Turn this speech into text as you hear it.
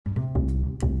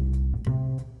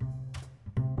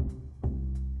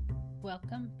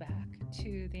Welcome back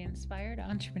to The Inspired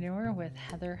Entrepreneur with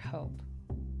Heather Hope.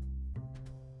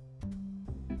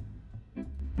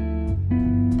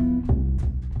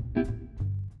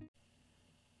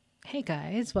 Hey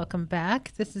guys, welcome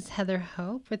back. This is Heather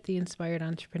Hope with The Inspired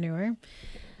Entrepreneur.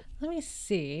 Let me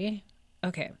see.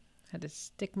 Okay, I had to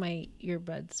stick my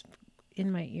earbuds in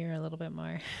my ear a little bit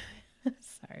more.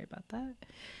 Sorry about that.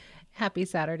 Happy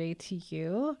Saturday to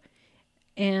you.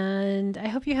 And I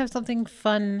hope you have something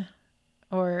fun,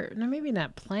 or no, maybe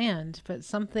not planned, but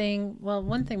something, well,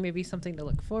 one thing, maybe something to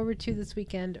look forward to this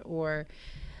weekend, or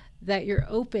that you're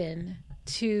open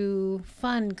to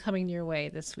fun coming your way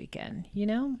this weekend,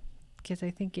 because I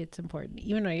think it's important.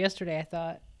 Even though yesterday I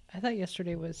thought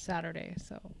yesterday was Saturday.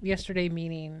 So yesterday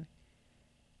meaning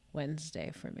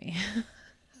Wednesday for me.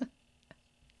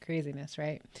 Craziness,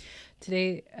 right?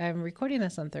 Today, I'm recording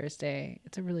this on Thursday.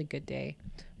 It's a really good day.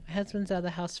 My husband's out of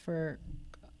the house for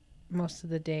most of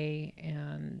the day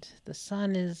and the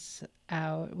sun is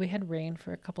out. We had rain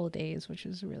for a couple of days, which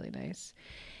is really nice.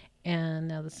 And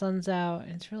now the sun's out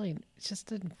and it's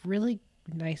just a really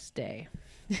nice day.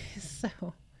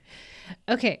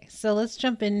 Okay, so let's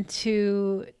jump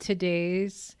into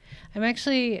today's.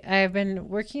 I've been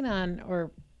working on or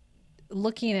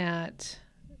looking at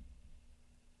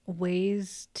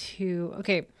ways to,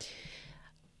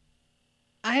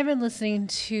 I've been listening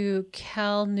to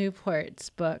Cal Newport's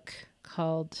book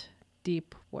called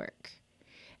Deep Work.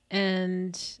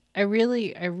 And I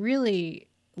really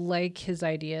like his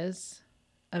ideas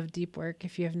of deep work.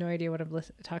 If you have no idea what I'm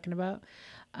talking about,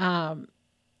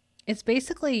 it's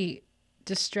basically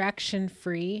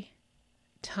distraction-free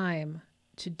time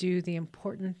to do the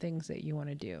important things that you want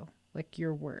to do, like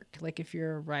your work. Like if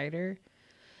you're a writer,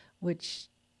 which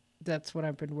that's what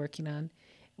I've been working on.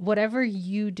 Whatever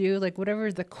you do, like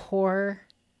whatever the core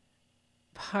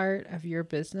part of your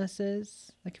business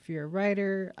is, like if you're a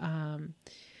writer,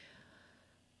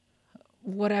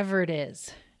 whatever it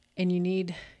is, and you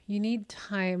need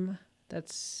time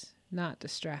that's not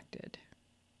distracted,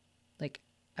 like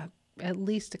at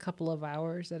least a couple of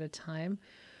hours at a time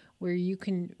where you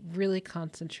can really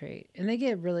concentrate. And they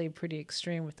get really pretty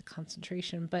extreme with the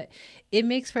concentration, but it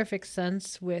makes perfect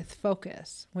sense with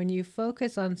focus. When you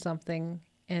focus on something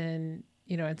and,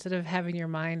 instead of having your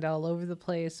mind all over the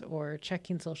place or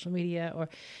checking social media, or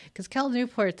because Cal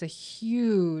Newport's a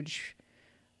huge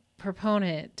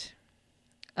proponent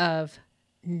of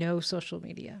no social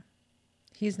media.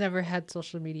 He's never had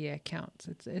social media accounts.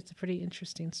 It's a pretty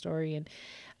interesting story. And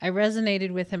I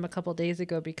resonated with him a couple days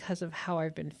ago because of how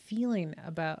I've been feeling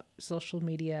about social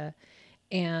media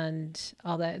and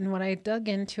all that. And when I dug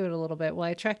into it a little bit, well,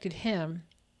 I attracted him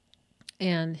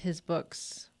and his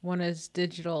books. One is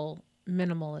Digital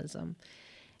Minimalism.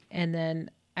 And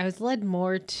then I was led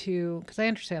more to, because I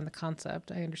understand the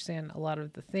concept. I understand a lot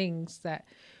of the things that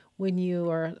when you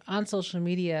are on social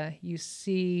media, you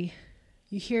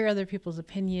hear other people's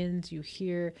opinions, you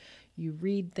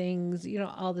read things,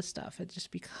 all this stuff. It just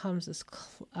becomes this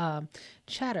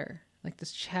chatter, like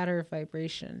this chatter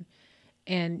vibration.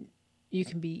 And you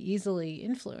can be easily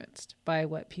influenced by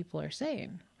what people are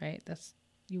saying, right?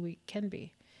 We can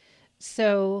be.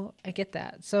 So I get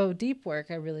that. So deep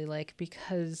work I really like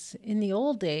because in the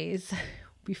old days,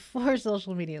 before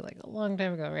social media, like a long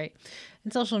time ago, right?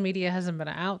 And social media hasn't been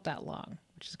out that long,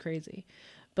 which is crazy.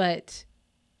 But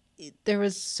there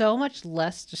was so much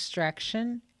less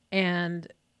distraction, and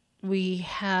we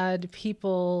had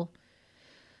people,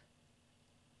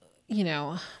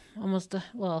 almost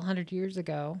 100 years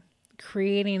ago,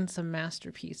 creating some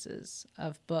masterpieces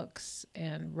of books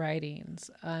and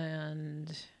writings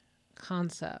and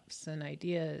concepts and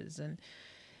ideas, and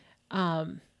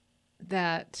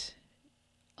that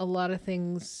a lot of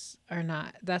things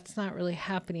that's not really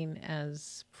happening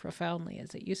as profoundly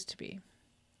as it used to be.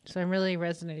 So I'm really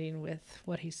resonating with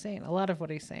what he's saying, a lot of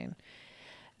what he's saying.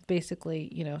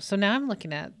 Basically, so now I'm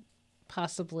looking at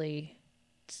possibly,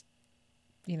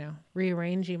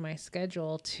 rearranging my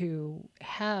schedule to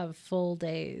have full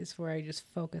days where I just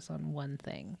focus on one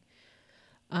thing.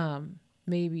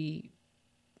 Maybe,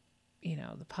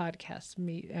 the podcast,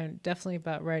 and definitely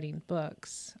about writing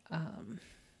books, and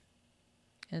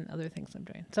other things I'm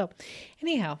doing. So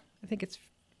anyhow, I think it's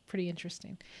pretty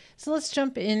interesting. So let's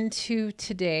jump into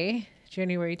today,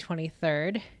 January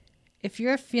 23rd. If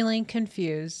you're feeling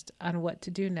confused on what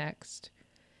to do next,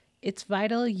 it's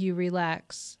vital you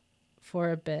relax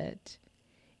for a bit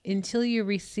until you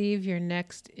receive your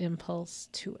next impulse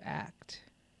to act.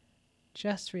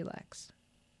 Just relax.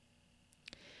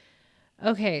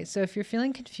 Okay, so if you're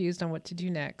feeling confused on what to do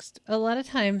next, a lot of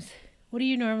times, what do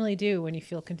you normally do when you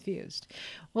feel confused?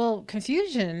 Well,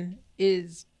 confusion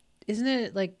is isn't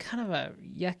it like kind of a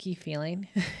yucky feeling?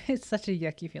 It's such a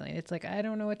yucky feeling. It's like, I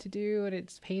don't know what to do and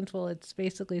it's painful. It's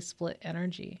basically split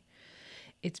energy.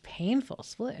 It's painful.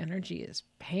 Split energy is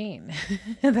pain.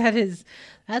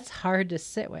 That's hard to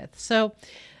sit with.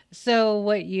 So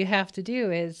what you have to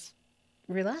do is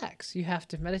relax. You have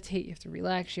to meditate. You have to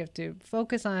relax. You have to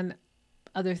focus on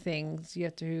other things. You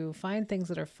have to find things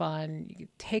that are fun. You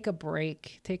take a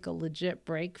break, take a legit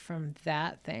break from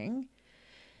that thing.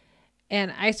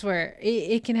 And I swear,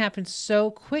 it can happen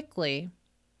so quickly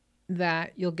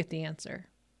that you'll get the answer.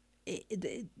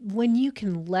 When you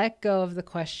can let go of the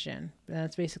question,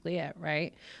 that's basically it,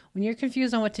 right? When you're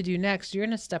confused on what to do next, you're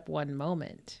in a step one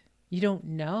moment. You don't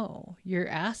know. You're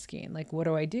asking, like, what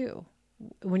do I do?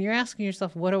 When you're asking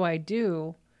yourself, what do I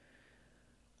do?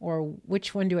 Or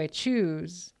which one do I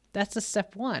choose? That's a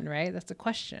step one, right? That's a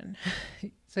question.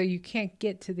 So you can't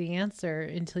get to the answer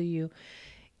until you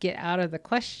get out of the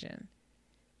question.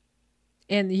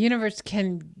 And the universe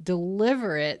can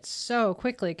deliver it so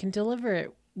quickly. It can deliver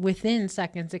it within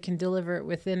seconds. It can deliver it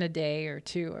within a day or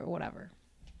two or whatever.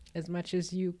 As much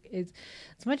as you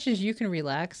can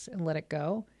relax and let it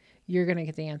go, you're going to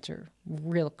get the answer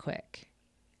real quick.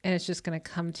 And it's just going to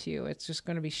come to you. It's just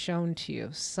going to be shown to you.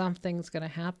 Something's going to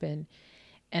happen,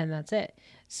 and that's it.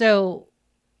 So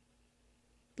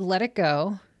let it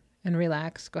go and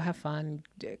relax. Go have fun.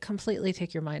 Completely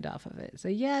take your mind off of it. So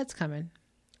yeah, it's coming.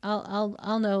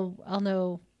 I'll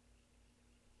know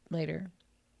later.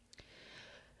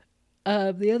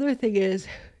 The other thing is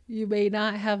you may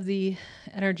not have the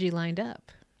energy lined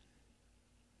up.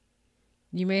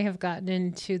 You may have gotten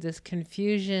into this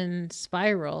confusion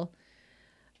spiral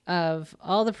of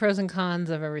all the pros and cons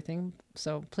of everything.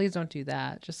 So please don't do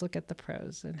that. Just look at the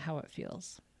pros and how it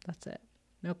feels. That's it.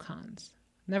 No cons.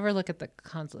 Never look at the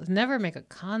cons list. Never make a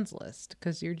cons list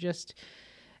because you're just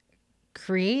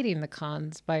creating the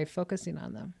cons by focusing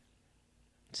on them.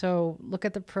 So look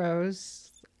at the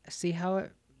pros, see how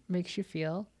it makes you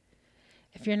feel.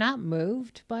 If you're not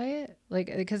moved by it,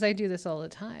 like, because I do this all the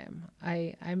time,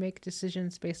 I make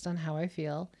decisions based on how I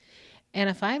feel. And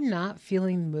if I'm not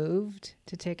feeling moved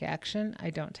to take action, I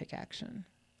don't take action.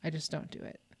 I just don't do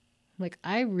it. Like,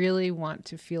 I really want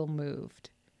to feel moved,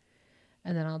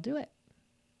 and then I'll do it.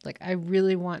 Like, I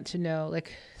really want to know,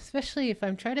 like, especially if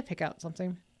I'm trying to pick out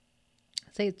something,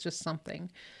 say it's just something.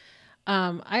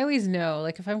 I always know,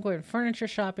 like, if I'm going furniture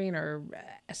shopping or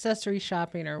accessory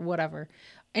shopping or whatever,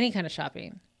 any kind of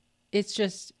shopping, it's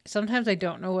just, sometimes I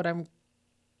don't know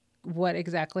what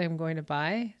exactly I'm going to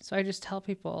buy. So I just tell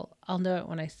people, I'll know it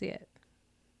when I see it.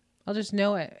 I'll just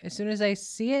know it as soon as I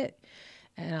see it,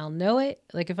 and I'll know it.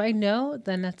 Like, if I know,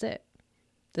 then that's it.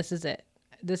 This is it.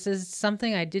 This is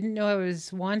something I didn't know I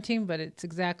was wanting, but it's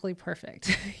exactly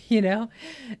perfect, you know?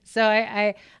 So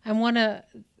I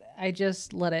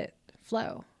just let it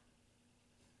flow.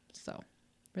 So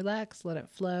relax, let it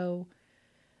flow.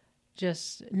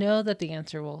 Just know that the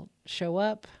answer will show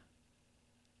up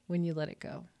when you let it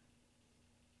go.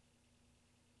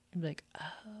 You'll be like,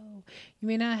 oh, you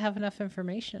may not have enough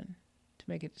information to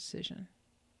make a decision.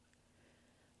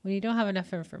 When you don't have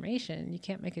enough information, you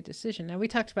can't make a decision. Now, we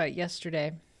talked about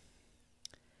yesterday.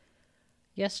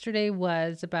 Yesterday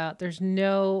was about there's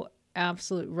no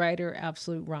absolute right or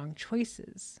absolute wrong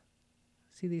choices.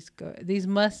 See, these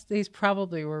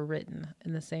probably were written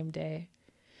in the same day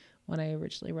when I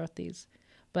originally wrote these.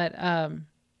 But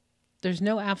there's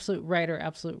no absolute right or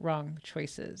absolute wrong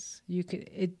choices.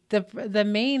 The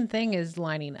main thing is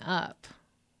lining up.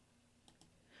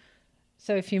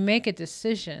 So if you make a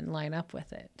decision, line up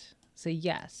with it. Say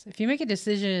yes. If you make a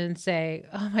decision and say,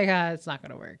 oh my God, it's not going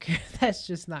to work. That's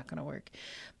just not going to work.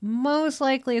 Most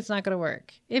likely it's not going to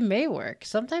work. It may work.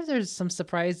 Sometimes there's some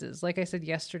surprises. Like I said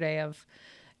yesterday,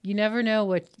 you never know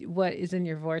what is in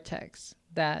your vortex,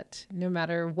 that no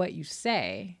matter what you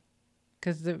say,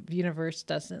 because the universe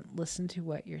doesn't listen to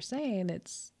what you're saying,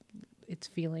 it's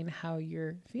feeling how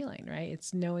you're feeling, right?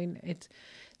 It's knowing it's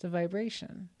a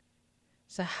vibration.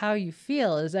 So how you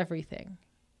feel is everything.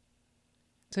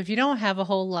 So if you don't have a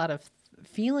whole lot of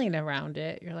feeling around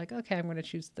it, you're like, okay, I'm going to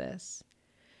choose this.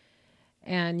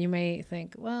 And you may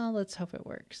think, well, let's hope it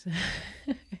works.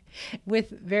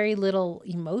 With very little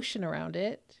emotion around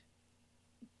it,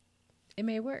 it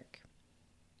may work.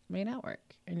 It may not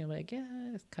work. And you're like, yeah,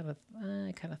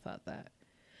 I kind of thought that.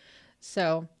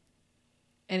 So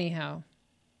anyhow,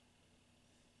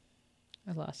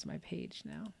 I lost my page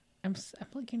now. I'm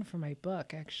looking for my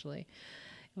book, actually.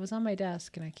 It was on my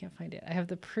desk and I can't find it. I have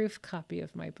the proof copy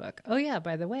of my book. Oh yeah,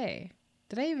 by the way,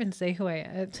 did I even say who I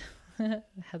am?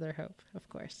 Heather Hope, of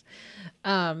course.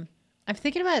 I'm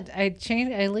thinking about, I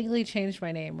legally changed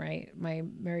my name, right? My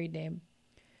married name.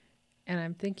 And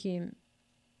I'm thinking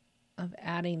of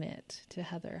adding it to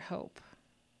Heather Hope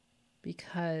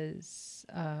because,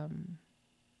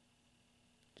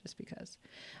 just because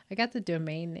I got the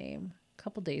domain name a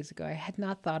couple days ago. I had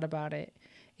not thought about it.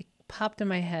 It popped in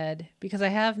my head because I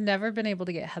have never been able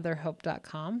to get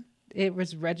heatherhope.com. It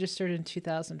was registered in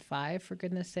 2005, for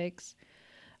goodness sakes.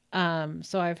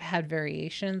 So I've had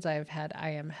variations. I've had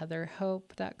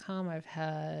IamHeatherHope.com. I've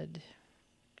had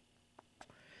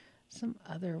some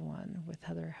other one with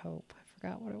Heather Hope. I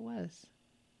forgot what it was.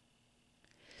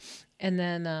 And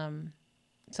then,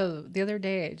 so the other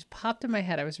day it just popped in my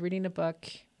head. I was reading a book,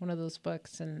 one of those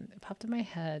books, and it popped in my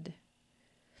head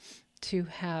to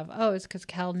have, it's because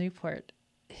Cal Newport,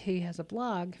 he has a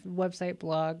blog, website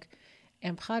blog,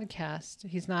 and podcast.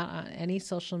 He's not on any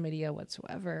social media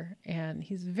whatsoever. And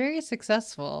he's very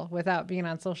successful without being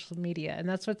on social media. And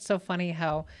that's what's so funny,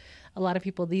 how a lot of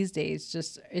people these days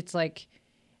just, it's like,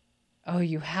 oh,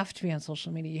 you have to be on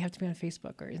social media. You have to be on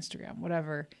Facebook or Instagram,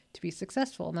 whatever, to be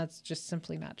successful. And that's just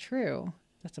simply not true.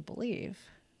 That's a belief.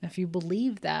 If you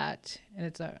believe that, and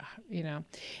it's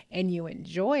and you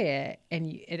enjoy it,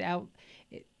 and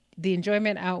the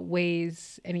enjoyment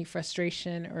outweighs any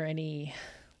frustration or any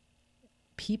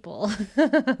people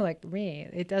like me.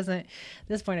 It doesn't, at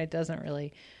this point, it doesn't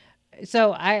really.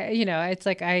 So it's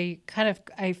like I kind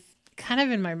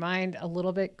of in my mind a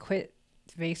little bit quit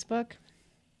Facebook,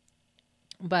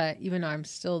 but even though I'm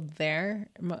still there,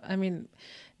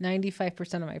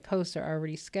 95% of my posts are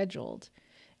already scheduled.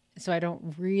 So I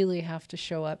don't really have to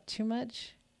show up too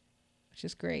much, which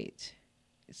is great.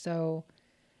 So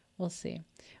we'll see.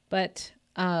 But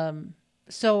I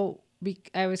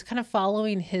was kind of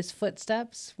following his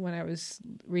footsteps when I was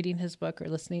reading his book or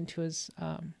listening to his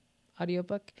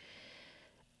audiobook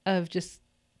of just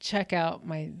check out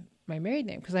my married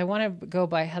name, because I want to go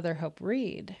by Heather Hope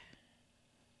Reed,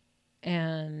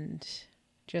 and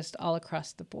just all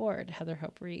across the board, Heather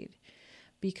Hope Reed,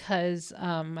 because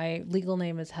my legal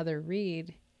name is Heather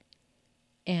Reed,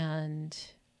 and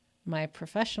my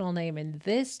professional name in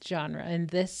this genre, in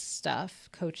this stuff,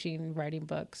 coaching, writing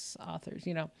books, authors,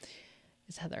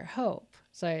 is Heather Hope.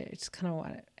 So I just kind of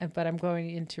want it, but I'm going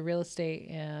into real estate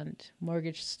and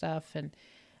mortgage stuff, and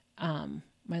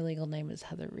my legal name is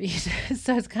Heather Reed.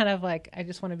 So it's kind of like, I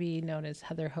just want to be known as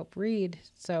Heather Hope Reed.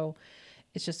 So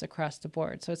it's just across the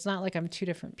board. So it's not like I'm two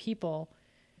different people,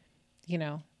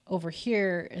 over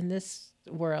here in this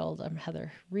world, I'm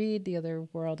Heather Reed, the other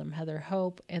world, I'm Heather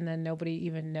Hope. And then nobody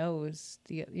even knows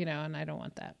and I don't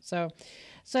want that. So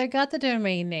I got the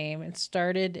domain name and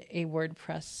started a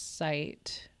WordPress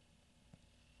site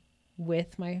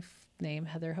with my name,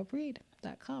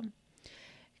 heatherhopereed.com.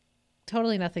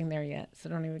 Totally nothing there yet. So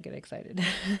don't even get excited.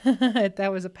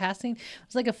 That was it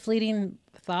was like a fleeting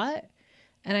thought,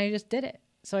 and I just did it.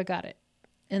 So I got it.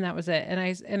 And that was it.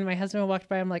 And my husband walked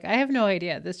by. I'm like, I have no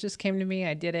idea. This just came to me.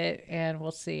 I did it, and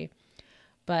we'll see.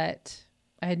 But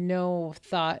I had no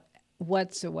thought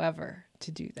whatsoever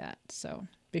to do that. So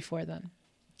before then,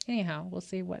 anyhow, we'll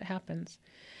see what happens.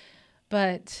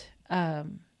 But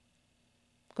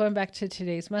going back to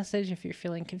today's message, if you're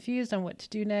feeling confused on what to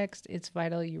do next, it's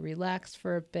vital you relax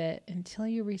for a bit until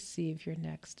you receive your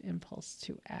next impulse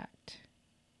to act.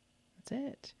 That's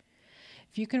it.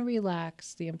 If you can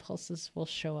relax, the impulses will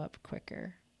show up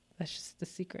quicker. That's just the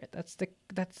secret. That's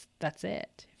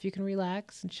it. If you can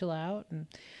relax and chill out and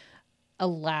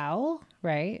allow,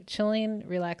 right? Chilling,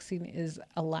 relaxing is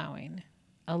allowing.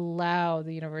 Allow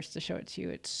the universe to show it to you.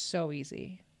 It's so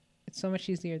easy. It's so much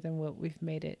easier than what we've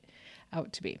made it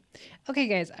out to be. Okay,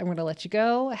 guys, I'm going to let you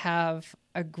go. Have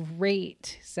a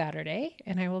great Saturday,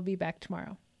 and I will be back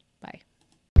tomorrow. Bye.